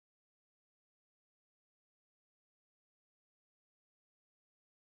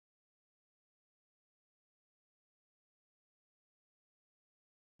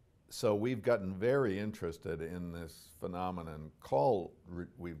So we've gotten very interested in this phenomenon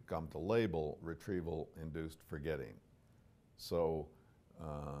we've come to label retrieval-induced forgetting. So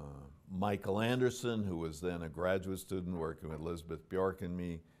Michael Anderson, who was then a graduate student working with Elizabeth Bjork and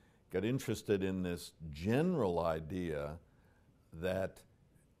me, got interested in this general idea that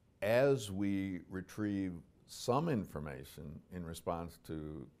as we retrieve some information in response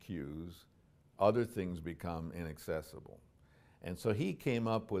to cues, other things become inaccessible. And so he came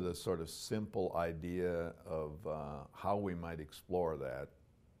up with a sort of simple idea of how we might explore that.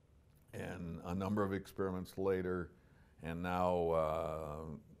 And a number of experiments later, and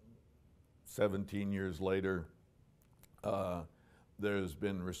now 17 years later, there's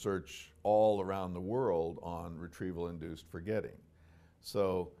been research all around the world on retrieval-induced forgetting.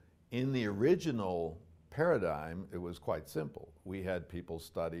 So in the original paradigm, it was quite simple. We had people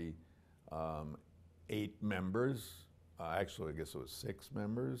study 8 members, actually I guess it was 6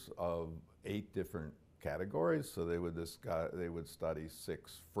 members of 8 different categories. So they would study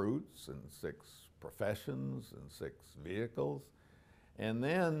 6 fruits and 6 professions and 6 vehicles. And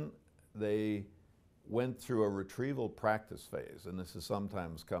then they went through a retrieval practice phase, and this has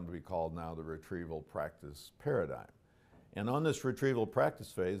sometimes come to be called now the retrieval practice paradigm. And on this retrieval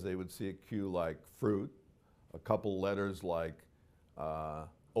practice phase, they would see a cue like fruit, a couple letters like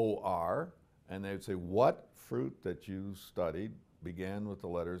OR, and they would say, what fruit that you studied began with the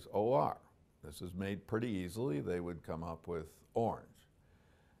letters OR? This is made pretty easily. They would come up with orange.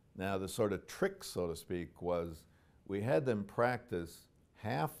 Now the sort of trick, so to speak, was we had them practice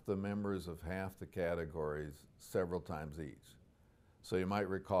half the members of half the categories several times each. So you might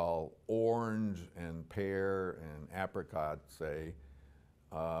recall orange and pear and apricot, say,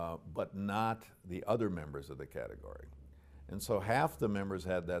 but not the other members of the category. And so half the members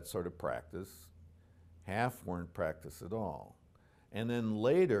had that sort of practice, half weren't practiced at all. And then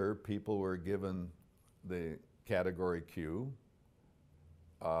later, people were given the category cue,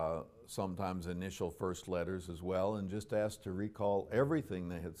 sometimes initial first letters as well, and just asked to recall everything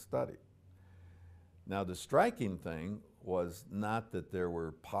they had studied. Now the striking thing was not that there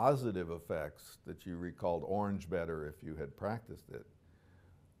were positive effects that you recalled orange better if you had practiced it,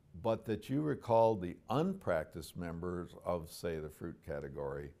 but that you recalled the unpracticed members of, say, the fruit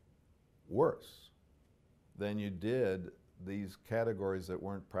category worse than you did these categories that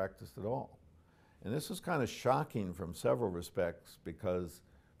weren't practiced at all. And this is kind of shocking from several respects because,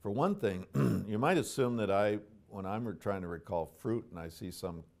 for one thing, you might assume that when I'm trying to recall fruit and I see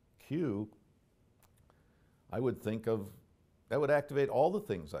some cue, I would think of, that would activate all the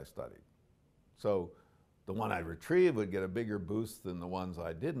things I studied. So the one I retrieved would get a bigger boost than the ones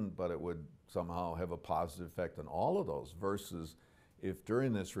I didn't, but it would somehow have a positive effect on all of those, versus if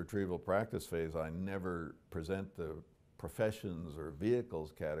during this retrieval practice phase I never present the professions or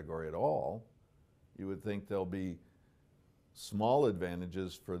vehicles category at all, you would think there'll be small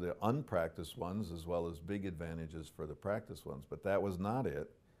advantages for the unpracticed ones as well as big advantages for the practiced ones, but that was not it.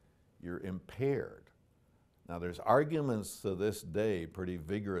 You're impaired. Now there's arguments to this day, pretty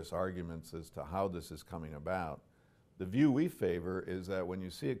vigorous arguments as to how this is coming about. The view we favor is that when you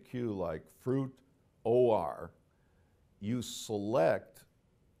see a cue like fruit OR, you select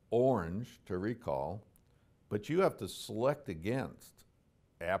orange to recall, but you have to select against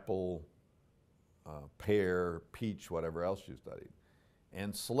apple, pear, peach, whatever else you studied.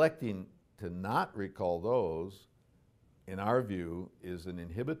 And selecting to not recall those, in our view, is an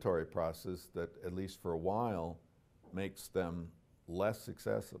inhibitory process that, at least for a while, makes them less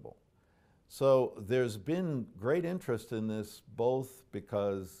accessible. So there's been great interest in this, both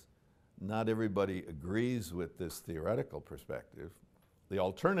because not everybody agrees with this theoretical perspective. The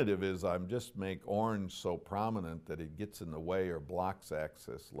alternative is I just make orange so prominent that it gets in the way or blocks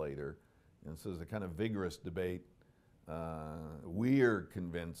access later. And so there's a kind of vigorous debate. We're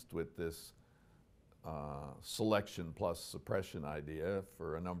convinced with this selection plus suppression idea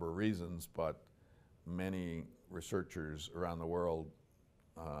for a number of reasons, but many researchers around the world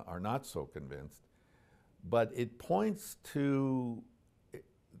are not so convinced. But it points to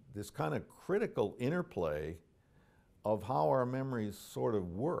this kind of critical interplay of how our memories sort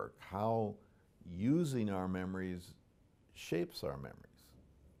of work, how using our memories shapes our memories.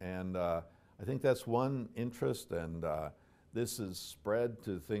 And I think that's one interest, and this is spread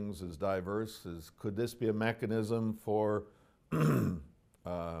to things as diverse as, could this be a mechanism for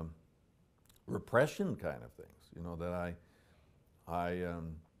repression kind of things? You know, that I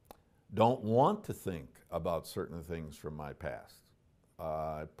don't want to think about certain things from my past.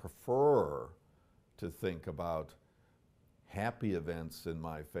 I prefer to think about happy events in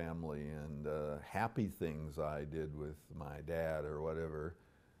my family and happy things I did with my dad or whatever,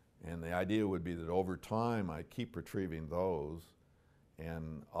 And the idea would be that over time I keep retrieving those,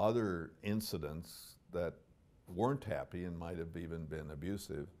 and other incidents that weren't happy and might have even been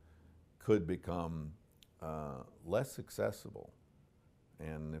abusive could become less accessible.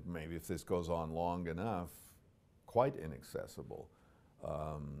 And maybe if this goes on long enough, quite inaccessible.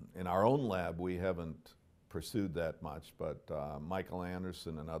 In our own lab, we haven't pursued that much, but Michael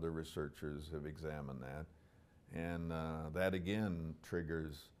Anderson and other researchers have examined that. And that again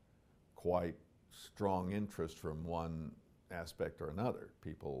triggers quite strong interest from one aspect or another.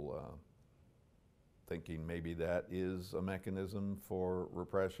 People thinking maybe that is a mechanism for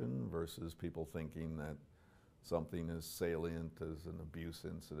repression versus people thinking that something as salient as an abuse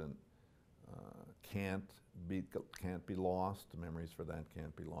incident can't be lost. Memories for that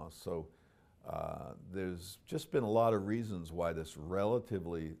can't be lost. So there's just been a lot of reasons why this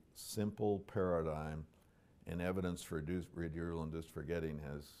relatively simple paradigm and evidence for retrieval induced forgetting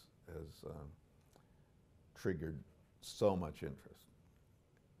has triggered so much interest.